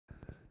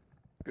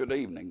Good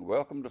evening.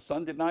 Welcome to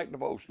Sunday Night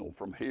Devotional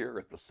from here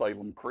at the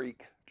Salem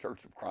Creek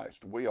Church of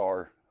Christ. We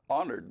are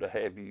honored to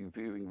have you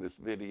viewing this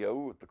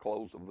video at the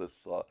close of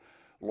this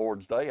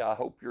Lord's Day. I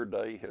hope your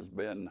day has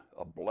been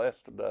a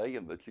blessed day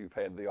and that you've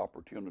had the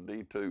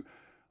opportunity to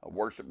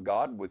worship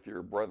God with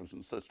your brothers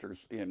and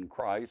sisters in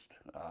Christ.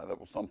 That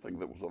was something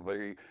that was a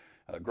very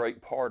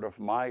great part of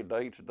my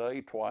day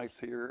today, twice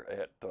here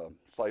at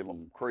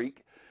Salem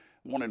Creek.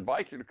 I want to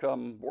invite you to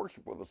come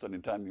worship with us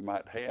anytime you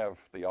might have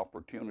the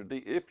opportunity.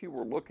 If you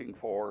were looking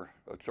for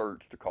a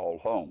church to call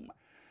home,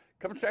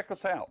 come check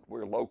us out.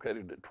 We're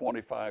located at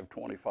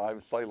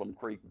 2525 Salem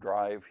Creek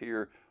Drive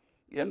here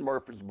in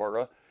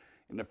Murfreesboro.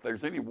 And if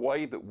there's any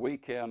way that we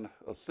can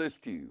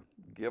assist you,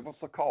 give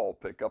us a call.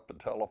 Pick up the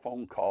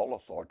telephone, call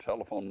us. Our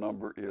telephone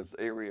number is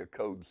area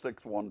code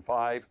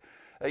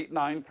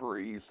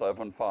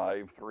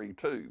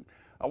 615-893-7532.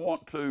 I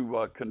want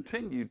to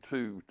continue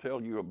to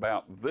tell you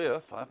about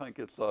this. I think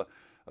it's a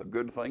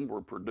good thing. We're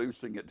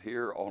producing it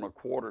here on a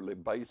quarterly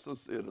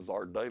basis. It is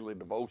our daily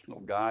devotional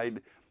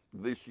guide.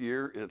 This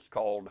year it's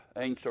called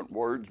Ancient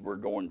Words. We're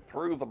going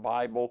through the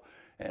Bible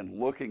and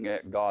looking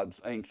at God's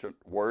ancient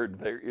word.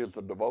 There is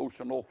a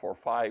devotional for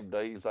 5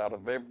 days out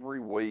of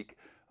every week,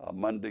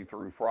 Monday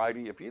through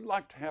Friday. If you'd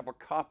like to have a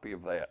copy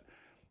of that,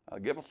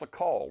 give us a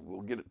call.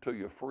 We'll get it to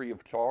you free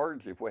of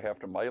charge. If we have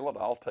to mail it,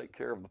 I'll take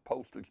care of the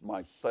postage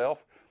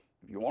myself.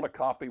 If you want a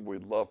copy,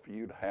 we'd love for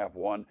you to have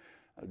one.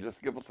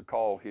 Just give us a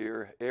call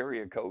here,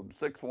 area code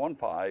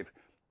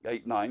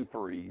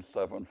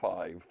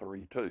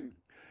 615-893-7532.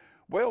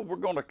 Well, we're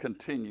going to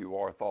continue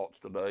our thoughts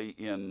today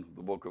in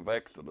the book of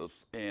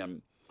Exodus.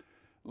 And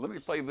let me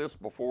say this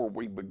before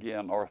we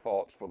begin our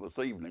thoughts for this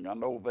evening. I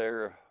know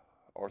there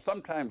are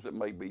sometimes it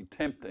may be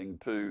tempting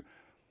to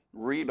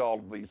read all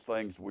of these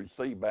things we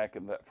see back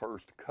in that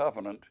first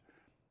covenant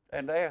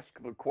and ask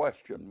the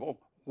question, well,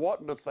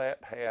 what does that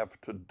have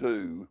to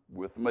do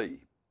with me?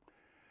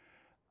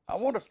 I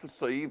want us to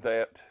see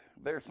that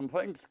there's some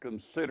things to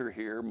consider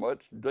here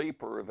much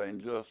deeper than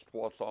just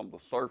what's on the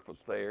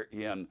surface there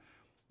in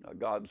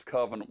God's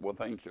covenant with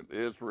ancient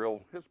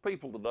Israel. His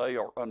people today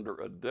are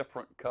under a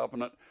different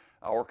covenant.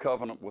 Our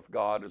covenant with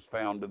God is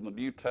found in the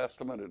New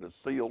Testament. It is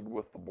sealed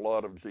with the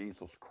blood of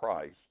Jesus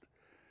Christ.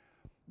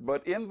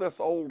 But in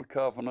this old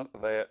covenant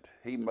that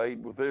he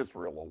made with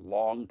Israel a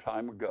long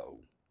time ago,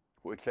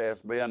 which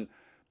has been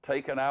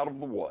taken out of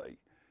the way,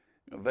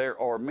 there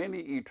are many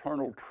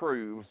eternal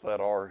truths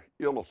that are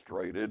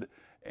illustrated,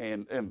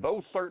 and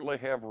those certainly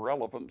have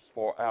relevance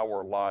for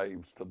our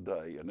lives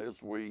today. And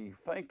as we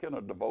think in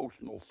a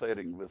devotional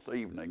setting this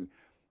evening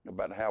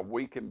about how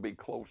we can be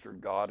closer to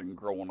God and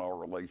grow in our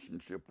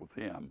relationship with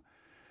him,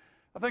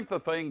 I think the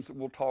things that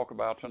we'll talk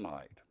about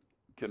tonight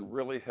can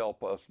really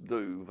help us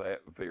do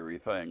that very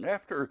thing.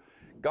 After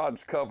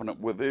God's covenant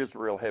with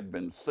Israel had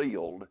been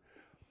sealed,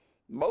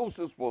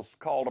 Moses was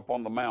called up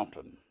on the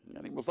mountain,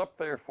 and he was up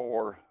there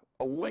for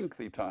a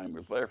lengthy time. He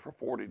was there for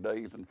 40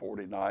 days and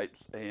 40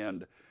 nights,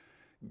 and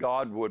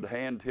God would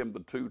hand him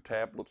the 2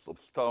 tablets of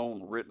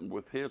stone written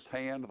with his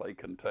hand. They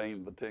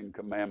contained the 10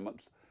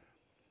 Commandments.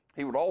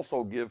 He would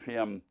also give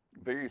him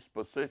very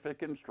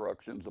specific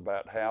instructions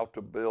about how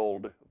to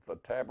build the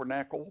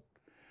tabernacle,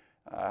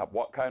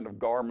 what kind of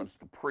garments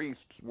the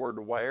priests were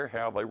to wear,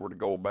 how they were to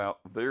go about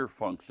their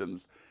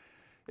functions.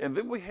 And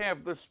then we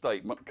have this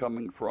statement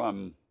coming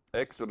from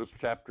Exodus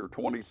chapter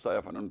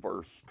 27 and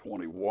verse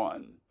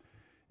 21.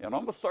 And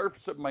on the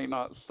surface it may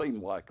not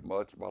seem like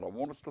much, but I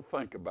want us to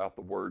think about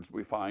the words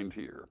we find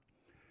here.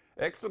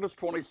 Exodus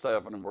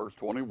 27 and verse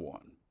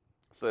 21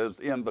 says,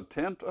 "In the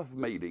tent of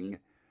meeting,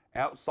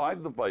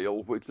 outside the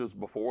veil which is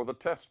before the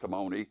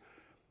testimony,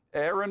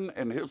 Aaron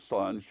and his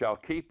sons shall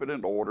keep it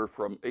in order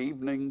from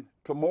evening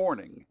to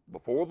morning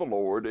before the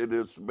Lord. It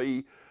is to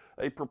be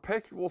a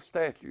perpetual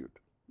statute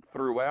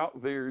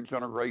throughout their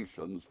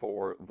generations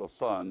for the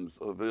sons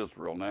of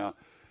Israel." Now,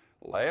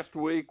 last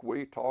week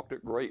we talked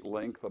at great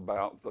length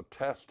about the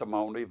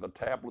testimony. The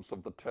tablets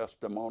of the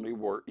testimony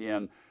were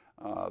in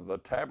the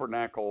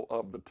tabernacle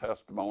of the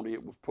testimony.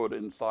 It was put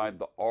inside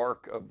the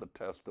ark of the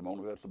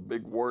testimony. That's a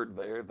big word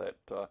there,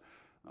 that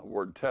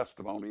word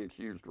testimony. It's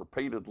used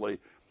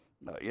repeatedly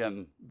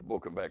in the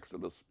book of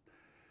Exodus.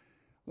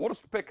 I want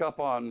us to pick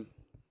up on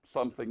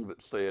something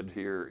that's said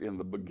here in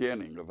the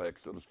beginning of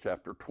Exodus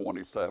chapter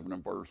 27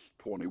 and verse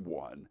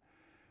 21,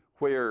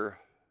 where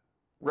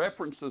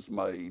reference is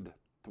made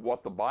to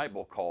what the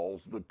Bible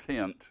calls the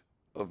tent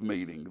of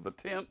meeting. The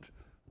tent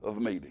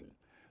of meeting.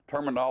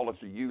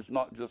 Terminology used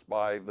not just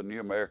by the New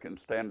American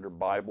Standard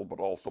Bible, but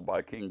also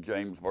by King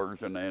James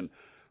Version and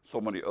so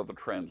many other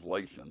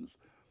translations.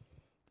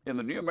 In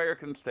the New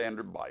American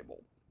Standard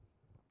Bible,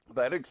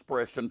 that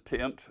expression,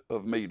 tent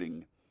of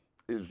meeting,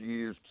 is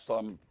used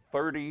some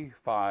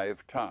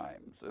 35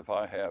 times, if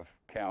I have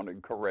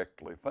counted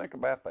correctly. Think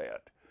about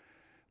that.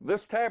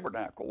 This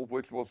tabernacle,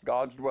 which was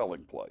God's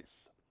dwelling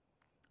place,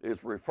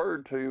 is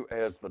referred to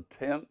as the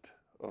tent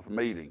of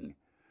meeting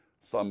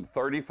some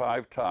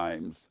 35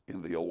 times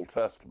in the Old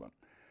Testament.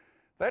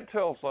 That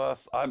tells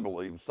us, I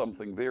believe,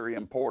 something very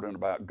important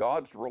about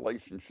God's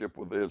relationship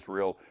with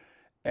Israel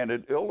And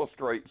it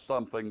illustrates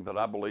something that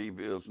I believe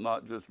is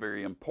not just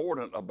very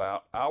important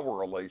about our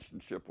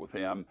relationship with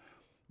Him,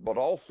 but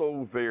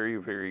also very,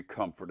 very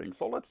comforting.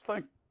 So let's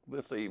think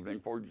this evening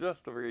for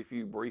just a very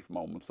few brief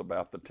moments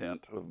about the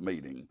tent of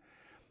meeting.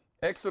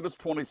 Exodus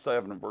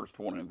 27 and verse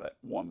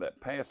 21, that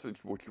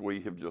passage which we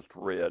have just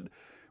read,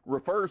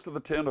 refers to the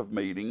tent of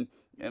meeting,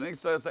 and he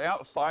says,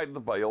 outside the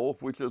veil,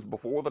 which is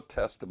before the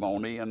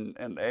testimony, and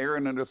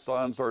Aaron and his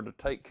sons are to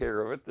take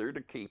care of it. They're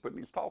to keep it. And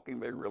he's talking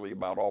there really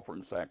about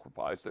offering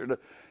sacrifice. They're to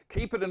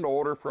keep it in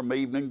order from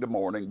evening to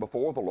morning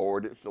before the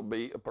Lord. It shall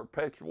be a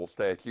perpetual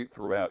statute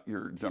throughout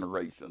your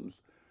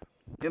generations.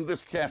 In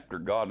this chapter,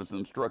 God has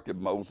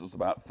instructed Moses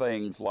about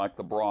things like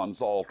the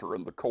bronze altar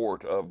and the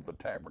court of the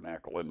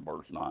tabernacle in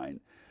verse 9.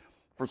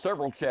 For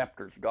several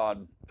chapters,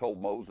 God told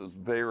Moses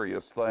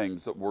various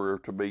things that were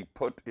to be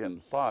put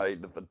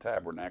inside the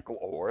tabernacle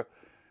or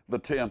the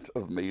tent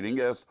of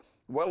meeting, as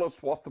well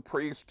as what the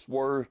priests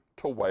were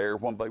to wear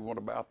when they went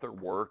about their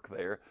work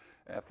there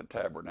at the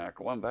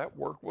tabernacle. And that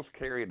work was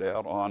carried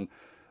out on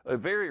a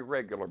very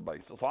regular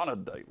basis, on a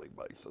daily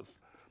basis.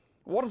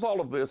 What does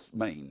all of this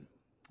mean?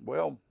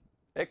 Well,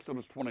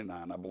 Exodus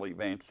 29, I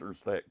believe,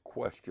 answers that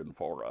question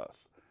for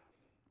us.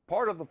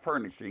 Part of the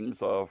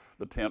furnishings of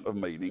the tent of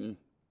meeting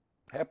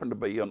happened to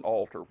be an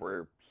altar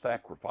where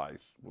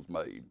sacrifice was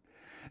made.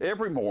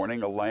 Every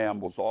morning a lamb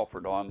was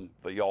offered on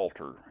the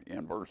altar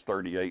in verse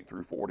 38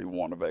 through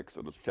 41 of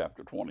Exodus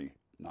chapter 29.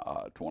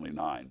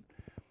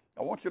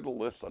 I want you to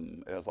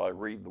listen as I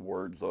read the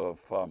words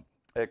of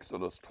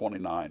Exodus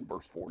 29,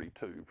 verse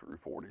 42 through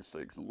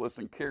 46, and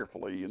listen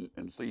carefully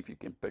and see if you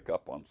can pick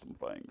up on some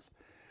things.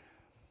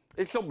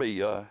 It shall be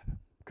a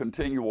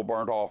continual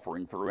burnt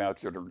offering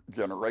throughout your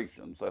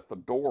generations at the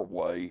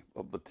doorway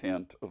of the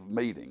tent of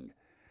meeting,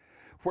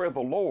 where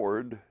the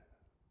Lord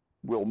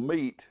will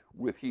meet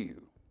with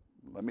you.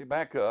 Let me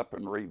back up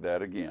and read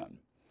that again.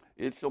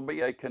 It shall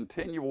be a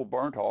continual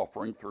burnt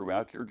offering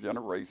throughout your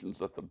generations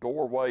at the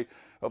doorway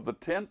of the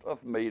tent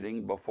of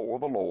meeting before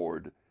the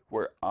Lord,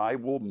 where I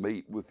will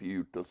meet with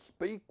you to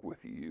speak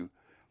with you.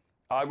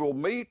 I will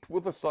meet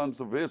with the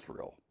sons of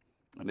Israel,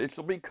 and it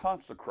shall be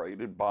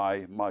consecrated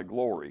by my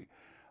glory.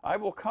 I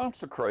will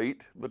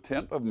consecrate the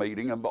tent of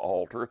meeting and the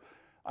altar.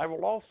 I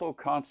will also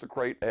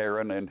consecrate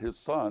Aaron and his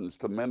sons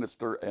to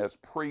minister as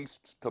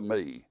priests to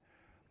me.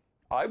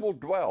 I will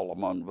dwell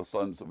among the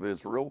sons of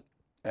Israel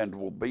and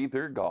will be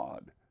their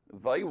God.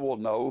 They will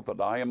know that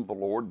I am the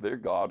Lord their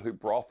God who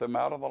brought them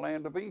out of the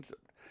land of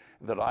Egypt,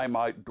 that I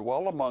might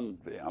dwell among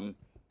them.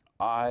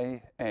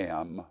 I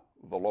am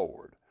the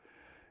Lord.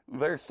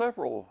 There are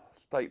several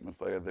statements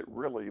there that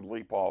really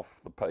leap off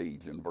the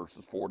page in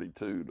verses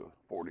 42 to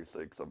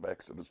 46 of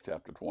Exodus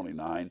chapter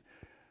 29.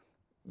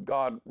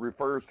 God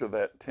refers to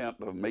that tent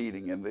of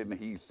meeting, and then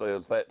he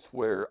says, that's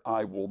where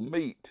I will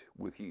meet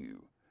with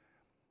you.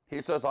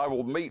 He says, I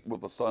will meet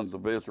with the sons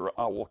of Israel.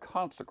 I will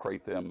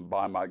consecrate them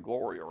by my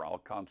glory, or I'll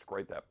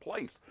consecrate that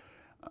place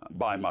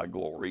by my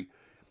glory.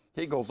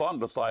 He goes on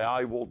to say,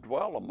 I will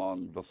dwell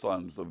among the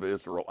sons of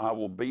Israel. I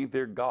will be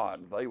their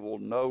God. They will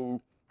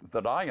know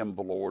that I am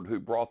the Lord who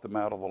brought them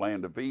out of the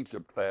land of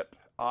Egypt, that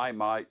I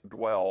might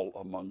dwell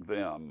among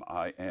them.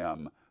 I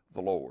am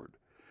the Lord.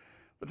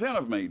 The tent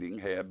of meeting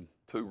had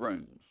two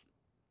rooms,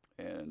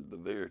 and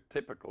they're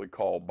typically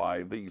called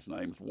by these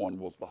names. One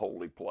was the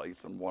holy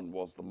place, and one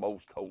was the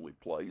most holy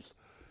place.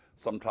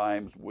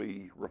 Sometimes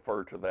we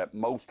refer to that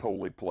most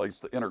holy place,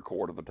 the inner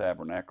court of the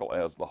tabernacle,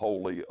 as the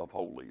Holy of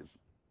Holies.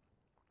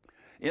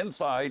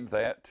 Inside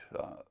that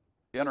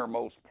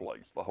innermost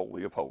place, the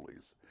Holy of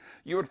Holies,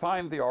 you would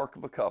find the Ark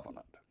of the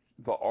Covenant,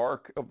 the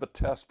Ark of the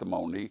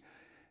Testimony,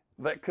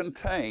 that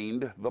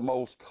contained the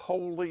most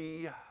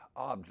holy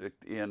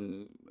object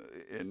in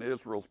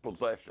Israel's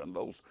possession,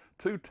 those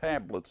two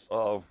tablets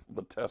of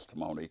the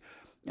testimony.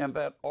 And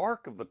that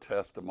Ark of the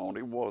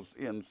Testimony was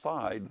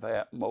inside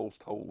that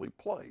most holy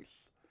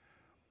place.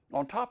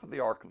 On top of the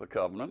Ark of the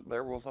Covenant,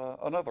 there was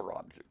another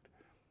object.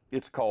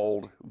 It's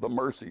called the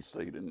mercy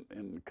seat.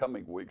 In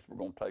coming weeks, we're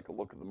going to take a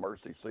look at the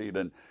mercy seat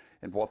and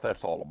what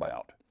that's all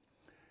about.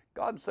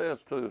 God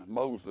says to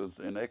Moses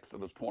in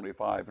Exodus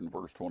 25 and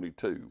verse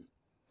 22,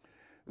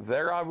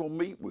 there I will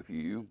meet with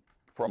you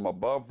from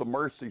above the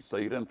mercy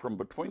seat and from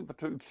between the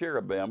two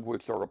cherubim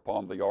which are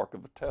upon the ark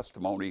of the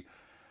testimony.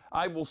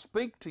 I will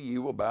speak to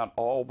you about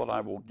all that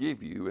I will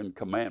give you in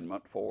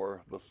commandment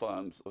for the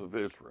sons of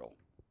Israel.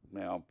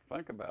 Now,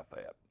 think about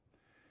that.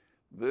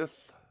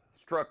 This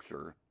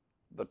structure,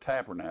 the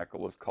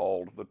tabernacle, is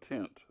called the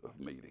tent of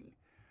meeting.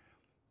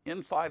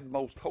 Inside the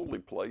most holy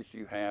place,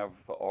 you have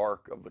the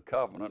Ark of the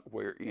Covenant,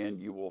 wherein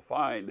you will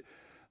find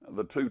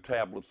the two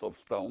tablets of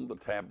stone, the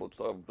tablets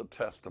of the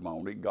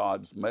testimony,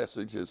 God's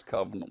message, his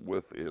covenant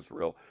with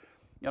Israel.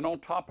 And on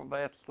top of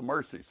that's the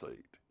mercy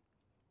seat.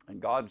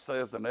 And God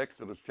says in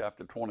Exodus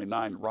chapter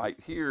 29, right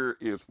here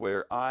is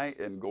where I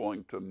am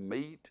going to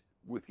meet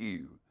with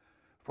you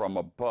from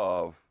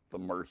above the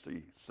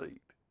mercy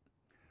seat.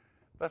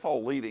 That's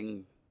all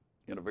leading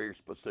in a very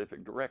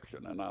specific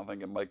direction, and I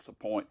think it makes a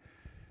point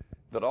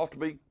that ought to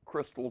be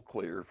crystal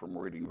clear from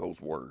reading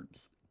those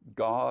words.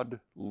 God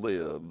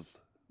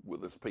lives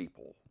with his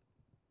people.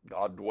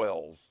 God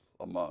dwells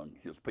among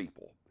his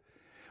people.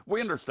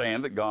 We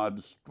understand that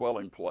God's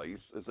dwelling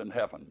place is in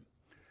heaven.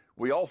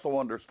 We also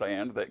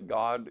understand that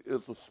God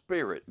is a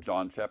spirit.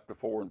 John chapter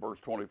 4 and verse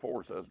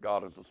 24 says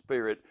God is a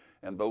spirit,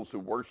 and those who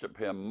worship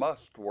him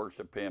must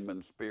worship him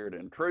in spirit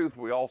and truth.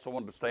 We also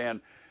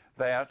understand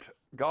that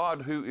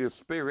God, who is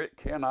spirit,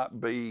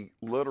 cannot be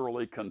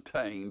literally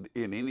contained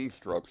in any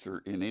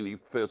structure, in any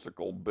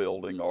physical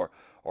building or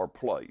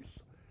place.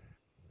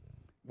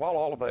 While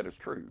all of that is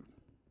true,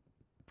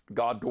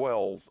 God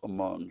dwells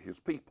among his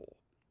people.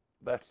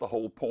 That's the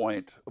whole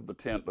point of the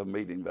tent of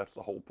meeting. That's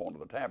the whole point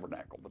of the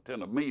tabernacle. The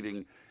tent of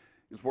meeting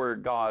is where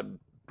God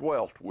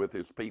dwelt with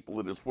his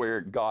people. It is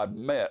where God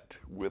met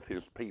with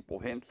his people.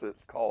 Hence,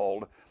 it's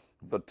called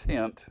the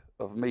tent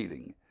of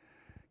meeting.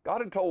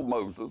 God had told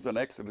Moses in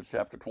Exodus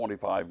chapter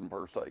 25 and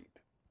verse 8,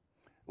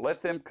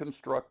 "Let them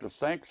construct a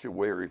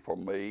sanctuary for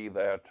me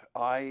that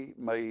I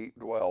may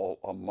dwell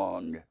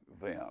among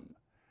them."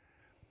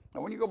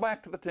 Now, when you go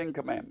back to the Ten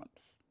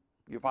Commandments,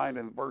 you find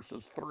in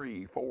verses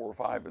 3, 4,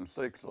 5, and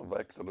 6 of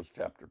Exodus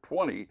chapter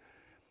 20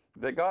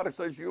 that God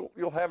says,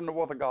 you'll have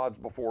no other gods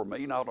before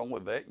me. Not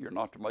only that, you're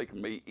not to make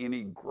me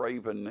any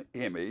graven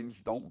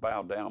image. Don't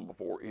bow down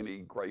before any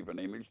graven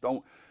image.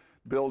 Don't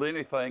build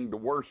anything to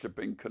worship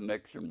in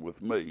connection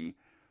with me.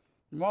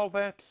 Well,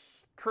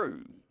 that's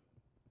true.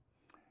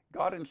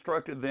 God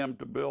instructed them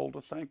to build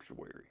a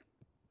sanctuary.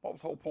 What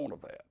was the whole point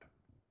of that?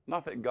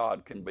 Not that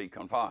God can be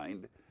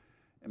confined,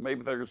 and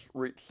maybe there's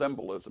rich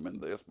symbolism in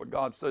this, but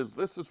God says,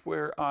 this is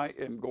where I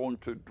am going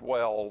to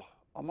dwell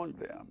among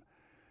them.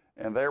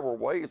 And there were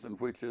ways in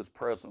which his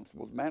presence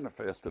was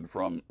manifested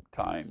from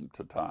time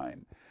to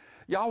time.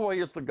 Yahweh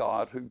is the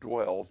God who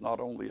dwells not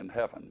only in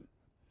heaven,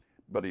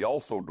 but he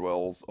also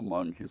dwells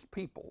among his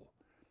people.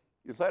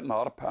 Is that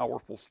not a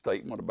powerful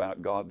statement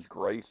about God's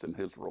grace and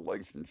his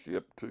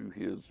relationship to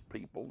his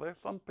people? There's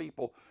some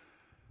people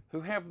who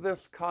have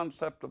this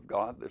concept of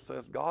God that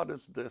says God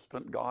is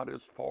distant, God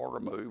is far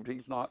removed,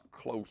 he's not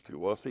close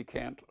to us, he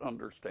can't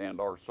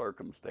understand our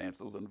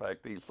circumstances. In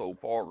fact, he's so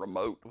far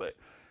remote that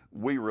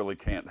we really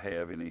can't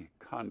have any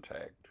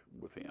contact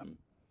with him.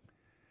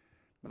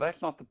 But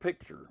that's not the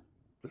picture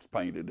that's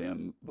painted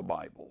in the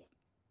Bible.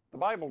 The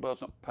Bible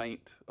doesn't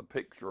paint a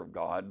picture of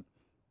God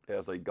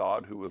as a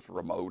God who is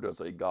remote,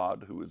 as a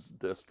God who is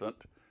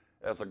distant,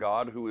 as a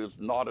God who is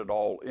not at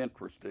all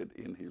interested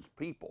in his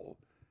people.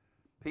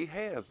 He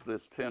has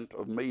this tent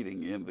of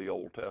meeting in the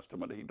Old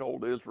Testament. He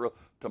told Israel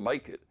to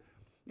make it.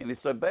 And he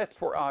said, that's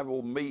where I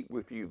will meet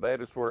with you. That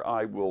is where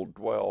I will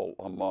dwell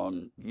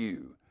among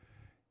you.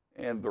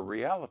 And the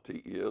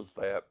reality is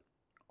that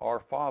our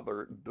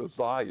Father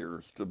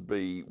desires to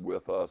be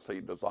with us.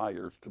 He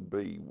desires to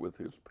be with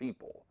his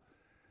people.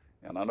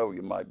 And I know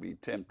you might be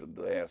tempted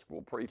to ask,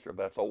 well, preacher,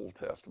 that's Old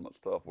Testament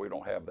stuff. We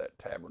don't have that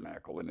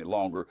tabernacle any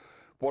longer.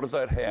 What does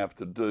that have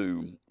to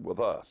do with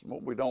us?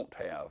 Well, we don't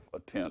have a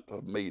tent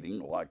of meeting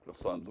like the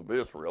sons of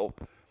Israel,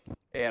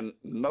 and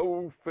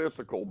no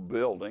physical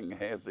building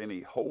has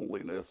any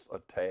holiness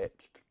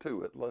attached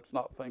to it. Let's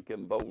not think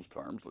in those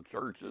terms. The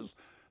church is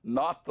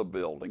not the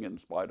building, in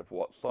spite of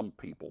what some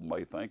people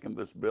may think. And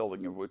this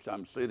building in which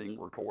I'm sitting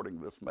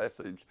recording this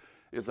message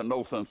is in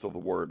no sense of the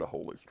word a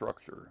holy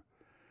structure.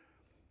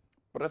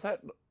 But does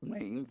that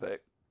mean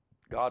that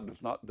God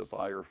does not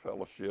desire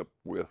fellowship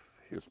with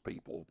his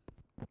people?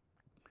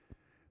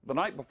 The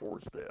night before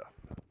his death,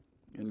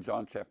 in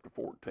John chapter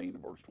 14,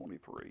 verse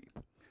 23,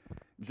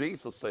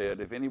 Jesus said,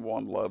 if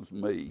anyone loves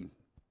me,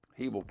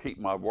 he will keep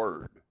my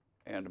word,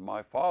 and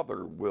my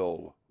Father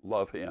will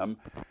love him,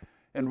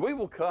 and we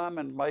will come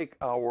and make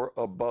our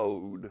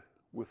abode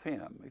with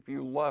him. If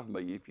you love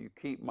me, if you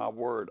keep my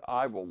word,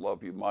 I will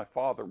love you. My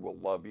Father will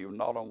love you.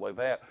 Not only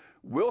that,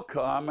 we'll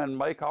come and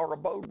make our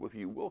abode with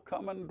you. We'll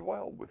come and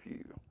dwell with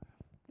you.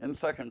 In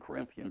 2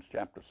 Corinthians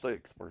chapter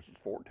 6, verses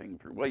 14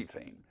 through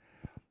 18,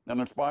 an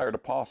inspired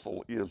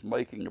apostle is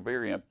making a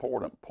very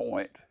important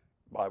point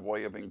by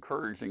way of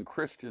encouraging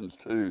Christians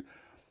to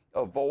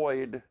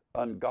avoid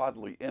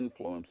ungodly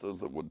influences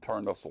that would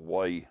turn us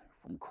away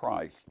from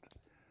Christ.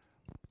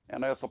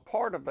 And as a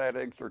part of that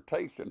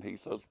exhortation, he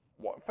says,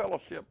 what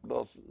fellowship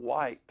does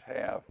light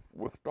have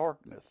with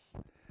darkness?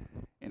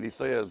 And he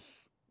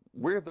says,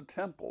 we're the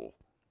temple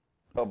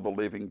of the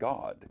living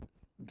God.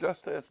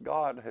 Just as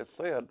God has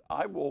said,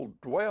 I will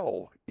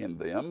dwell in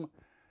them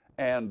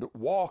and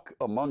walk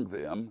among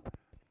them.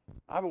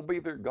 I will be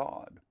their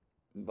God,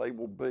 and they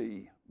will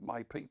be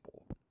my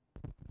people.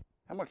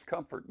 How much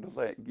comfort does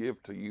that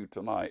give to you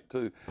tonight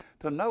to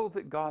know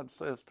that God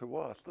says to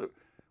us that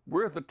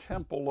we're the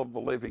temple of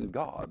the living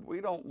God? We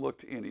don't look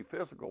to any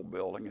physical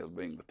building as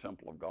being the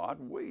temple of God.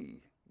 We,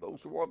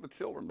 those who are the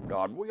children of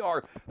God, we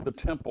are the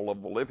temple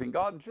of the living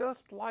God,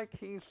 just like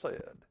he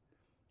said.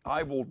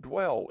 I will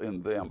dwell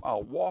in them.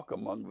 I'll walk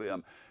among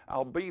them.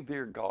 I'll be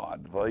their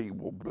God. They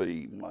will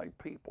be my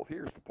people.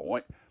 Here's the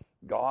point.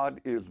 God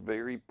is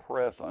very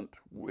present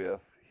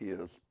with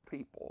his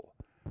people.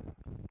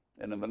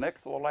 And in the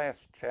next to the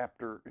last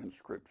chapter in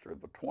Scripture,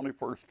 the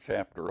 21st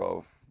chapter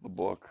of the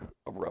book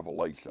of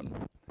Revelation,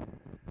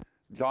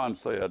 John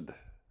said,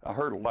 I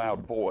heard a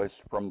loud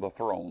voice from the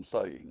throne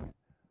saying,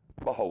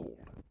 Behold,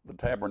 the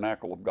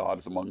tabernacle of God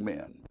is among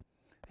men.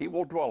 He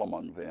will dwell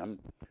among them.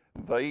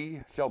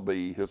 They shall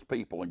be his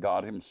people, and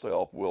God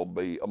himself will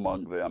be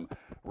among them.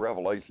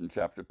 Revelation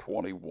chapter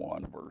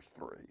 21, verse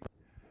 3.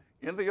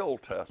 In the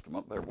Old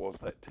Testament, there was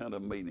that tent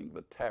of meeting,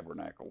 the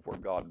tabernacle, where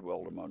God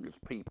dwelled among his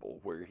people,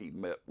 where he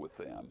met with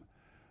them.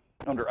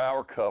 Under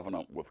our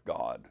covenant with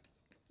God,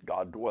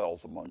 God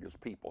dwells among his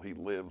people. He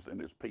lives in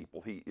his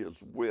people. He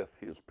is with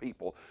his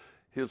people.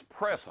 His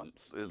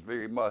presence is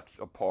very much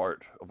a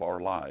part of our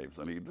lives,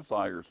 and he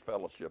desires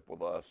fellowship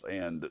with us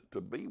and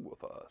to be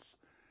with us.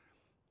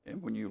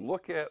 And when you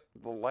look at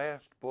the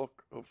last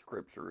book of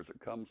Scripture as it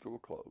comes to a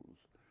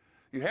close,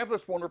 you have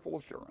this wonderful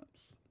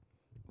assurance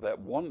that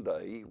one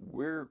day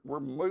we're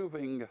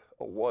moving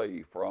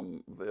away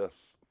from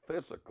this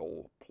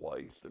physical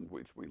place in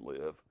which we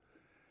live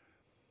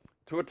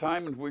to a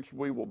time in which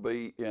we will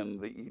be in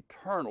the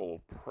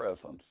eternal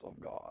presence of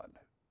God.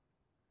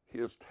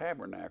 His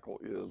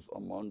tabernacle is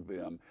among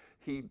them.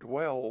 He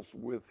dwells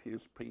with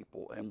his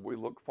people, and we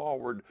look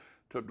forward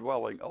to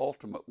dwelling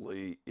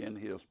ultimately in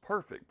his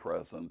perfect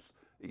presence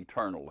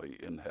eternally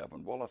in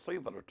heaven. Well, I see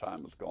that our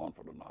time is gone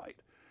for tonight.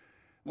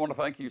 I want to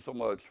thank you so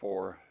much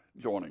for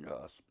joining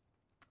us.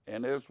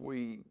 And as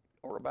we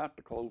are about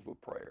to close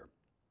with prayer,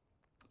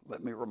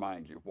 let me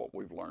remind you of what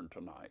we've learned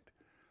tonight.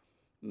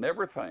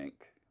 Never think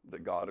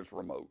that God is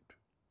remote.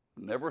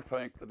 Never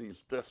think that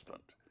he's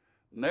distant.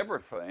 Never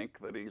think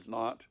that he's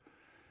not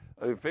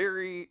a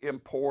very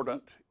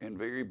important and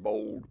very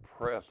bold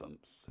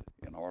presence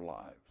in our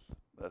lives.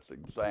 That's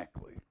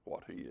exactly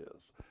what he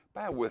is.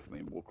 Bow with me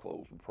and we'll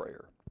close with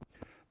prayer.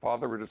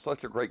 Father, it is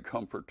such a great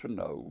comfort to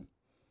know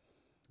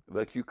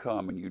that you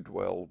come and you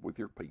dwell with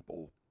your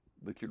people,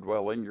 that you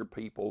dwell in your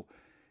people,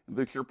 and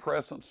that your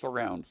presence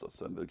surrounds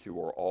us, and that you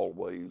are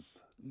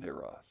always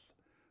near us.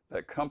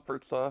 That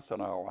comforts us in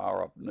our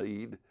hour of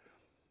need.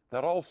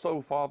 That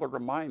also, Father,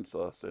 reminds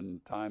us in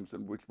times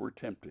in which we're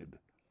tempted,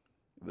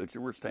 that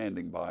you were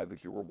standing by,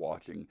 that you were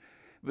watching,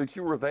 that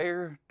you were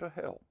there to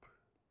help,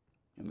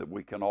 and that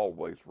we can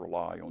always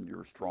rely on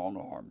your strong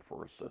arm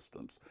for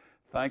assistance.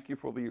 Thank you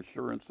for the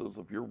assurances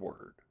of your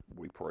word.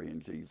 We pray in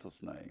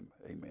Jesus' name.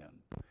 Amen.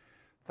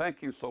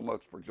 Thank you so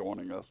much for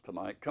joining us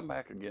tonight. Come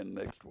back again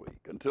next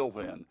week. Until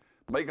then,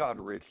 may God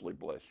richly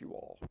bless you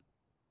all.